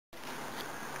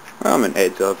Well, I'm at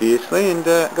Ed's obviously, and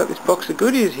got this box of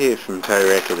goodies here from Tow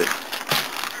Record that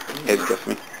Ed's got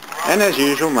for me. And as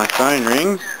usual, my phone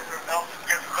rings.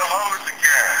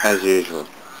 As usual.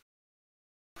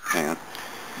 Hang on.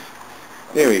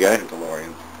 There we go.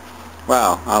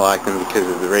 Well, I like them because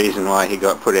of the reason why he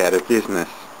got put out of business.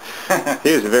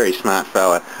 He was a very smart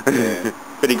fella. Yeah.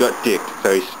 But he got dicked,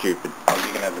 so he's stupid.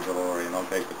 You can have the DeLorean, I'll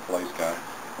take the police car,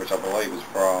 which I believe is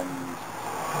from...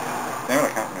 Now I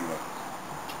can't remember.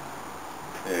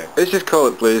 Yeah. Let's just call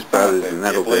it Blues Brothers and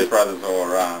that'll Blues do. Brothers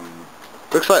or...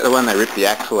 Looks like the one they ripped the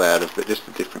axle out of, but just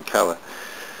a different colour.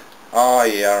 Oh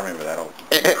yeah, I remember that.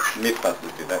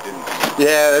 Mythbusters did that, didn't they?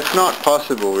 Yeah, that's not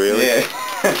possible really. Yeah.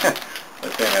 They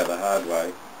found out the hard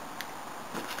way.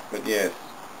 But yes.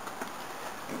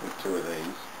 There's two of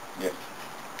these. Yep.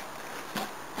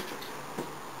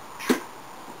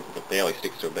 It barely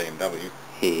sticks to a BMW.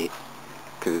 Here.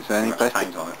 Because it's only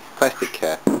plastic, on it. plastic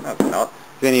car. No, it's not.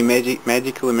 Is there any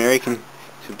magical American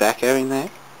tobacco in there?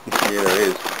 Yeah, there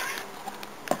is.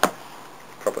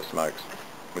 Proper smokes.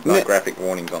 With no graphic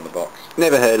warnings on the box.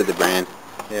 Never heard of the brand.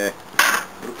 Yeah.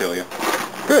 It'll kill you.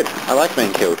 Good. I like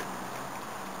being killed.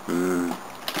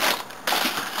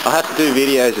 I'll have to do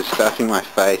videos of stuffing my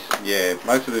face. Yeah,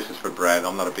 most of this is for Brad.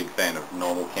 I'm not a big fan of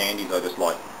normal candies. I just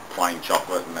like plain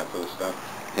chocolate and that sort of stuff.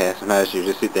 Yeah, sometimes you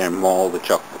just sit there and maul the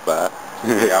chocolate bar.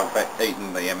 Yeah, I've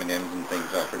eaten the M&Ms and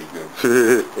things are pretty good.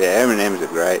 Yeah, M&Ms are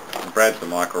great. Brad's the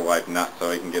microwave nut, so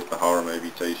he can get the horror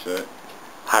movie t-shirt.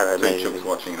 Horror movie. Two chooks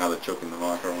watching another chook in the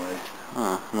microwave.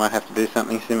 Oh, I might have to do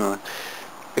something similar.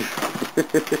 I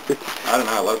don't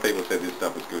know, a lot of people said this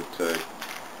stuff was good too.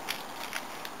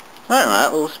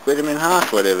 Alright, we'll split them in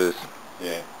half, whatever's.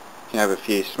 Yeah. You can have a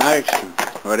few smokes and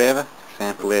whatever.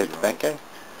 Sample their tobacco.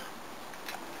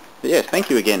 But yes, thank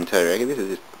you again, Tow Record. This is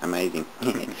just amazing.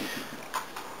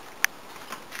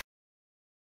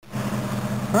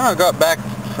 Well, I got back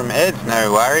from Ed's,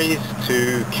 no worries,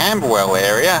 to Camberwell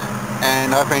area,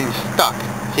 and I've been stuck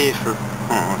here for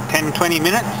 10-20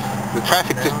 minutes. The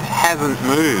traffic just hasn't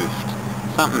moved.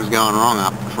 Something's going wrong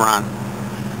up front.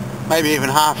 Maybe even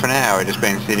half an hour I've just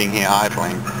been sitting here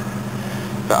idling.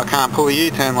 But I can't pull a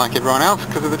U-turn like everyone else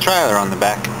because of the trailer on the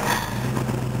back.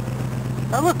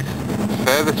 Oh look,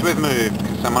 furthest we've moved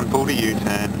because someone pulled a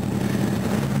U-turn.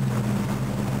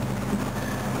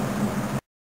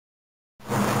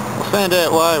 I found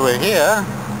out why we're here.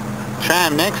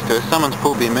 Tram next to us, someone's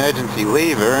pulled the emergency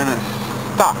lever and it's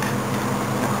stuck.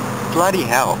 Bloody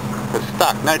hell. It's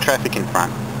stuck, no traffic in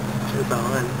front.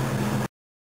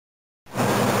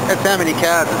 That's how many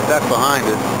cars are stuck behind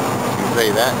us. You can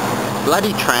see that.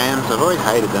 Bloody trams, I've always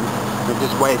hated them. I've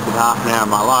just wasted half an hour of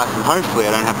my life and hopefully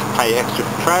I don't have to pay extra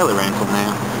for trailer rental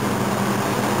now.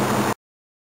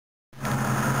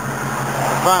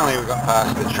 Finally we got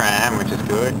past the tram, which is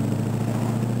good.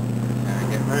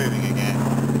 Now get moving again.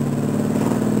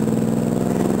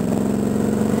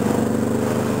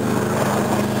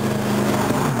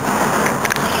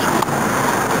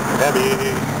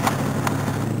 W.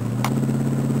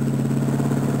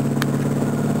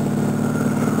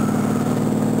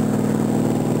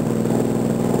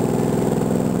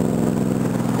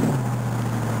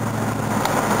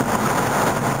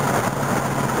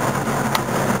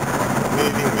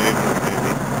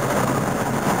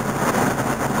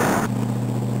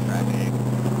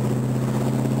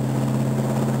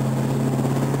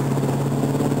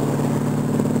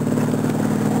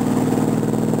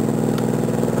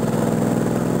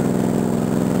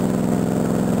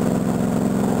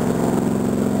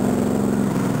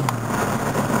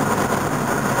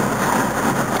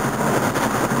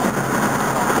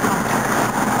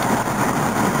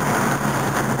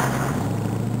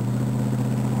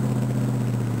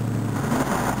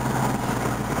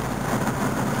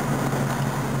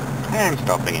 And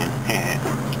stopping it.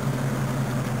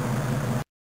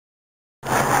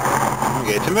 We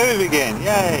get to move again,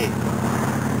 yay!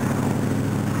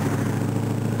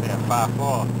 See how far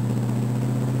for.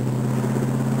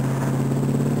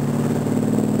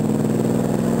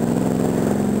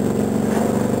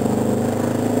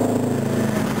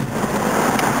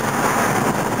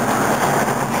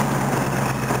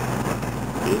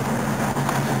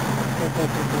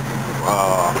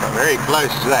 Oh, got very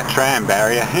close to that tram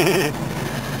barrier.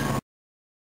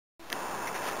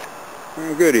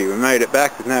 Oh, goody, we made it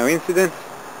back with no incident.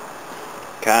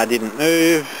 Car didn't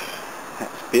move.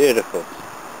 That's beautiful.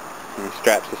 And the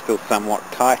straps are still somewhat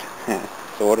tight,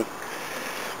 sort of.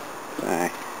 So,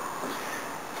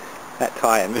 that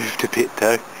tyre moved a bit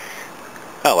though.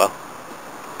 Oh well.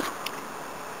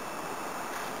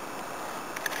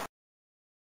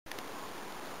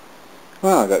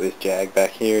 Well, I've got this Jag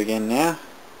back here again now.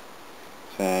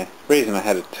 So the reason I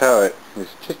had to tow it was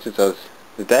just as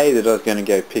the day that I was going to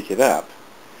go pick it up,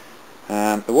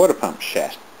 the water pump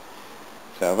shat.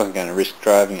 So I wasn't going to risk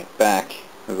driving it back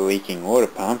with a leaking water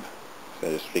pump, so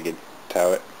I just figured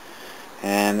tow it.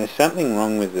 And there's something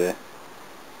wrong with the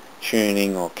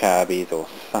tuning or carbies or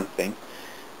something.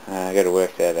 I got to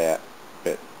work that out,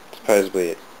 but supposedly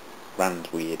it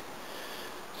runs weird.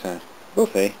 So we'll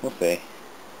see.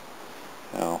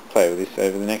 I'll play with this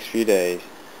over the next few days.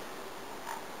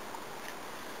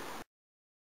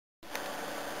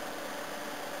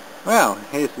 Well,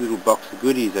 here's the little box of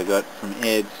goodies I got from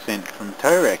Ed, sent from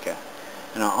Tow Wrecker.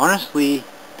 And I honestly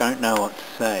don't know what to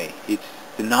say. It's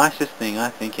the nicest thing I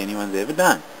think anyone's ever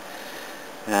done.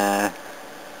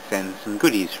 Send some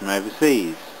goodies from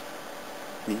overseas.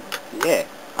 Yeah,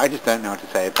 I just don't know what to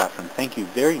say apart from thank you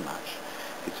very much.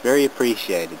 It's very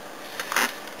appreciated.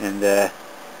 And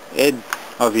Ed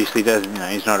obviously doesn't,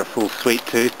 he's not a full sweet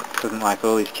tooth, doesn't like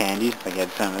all his candies. I had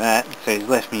some of that, so he's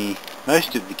left me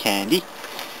most of the candy.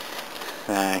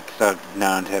 Because I've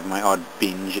known to have my odd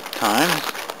binge at times.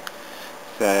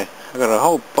 So I've got a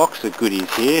whole box of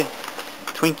goodies here.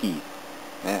 Twinkies.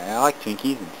 I like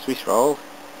Twinkies and Swiss rolls.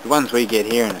 The ones we get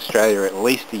here in Australia are at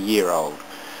least a year old.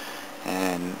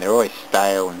 And they're always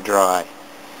stale and dry.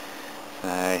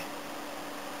 So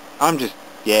I'm just,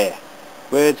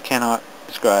 words cannot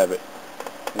describe it.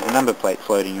 There's a number plate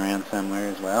floating around somewhere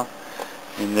as well.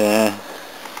 And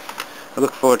I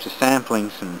look forward to sampling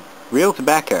some real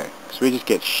tobacco. Because we just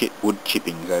get shit wood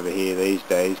chippings over here these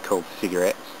days called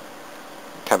cigarettes.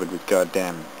 Covered with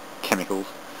goddamn chemicals.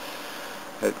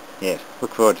 But yes,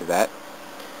 look forward to that.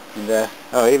 And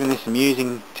even this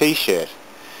amusing t-shirt.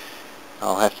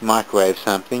 I'll have to microwave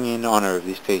something in honour of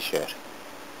this t-shirt.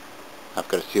 I've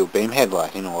got a sealed beam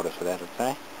headlight in order for that, I'd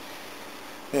say.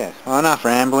 Yes, well, enough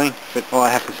rambling, but all I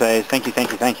have to say is thank you.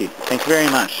 Thank you very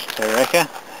much, Tow Wrecker.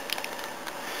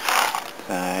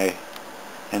 So,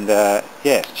 and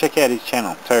yes, check out his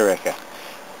channel, Tow Wrecker.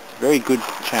 It's a very good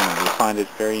channel, you'll find it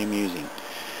very amusing.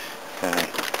 So,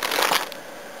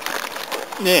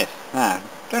 yes,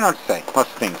 don't know what to say, lots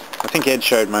of things. I think Ed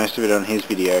showed most of it on his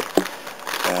video.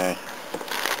 So,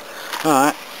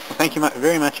 alright, well, thank you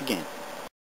very much again.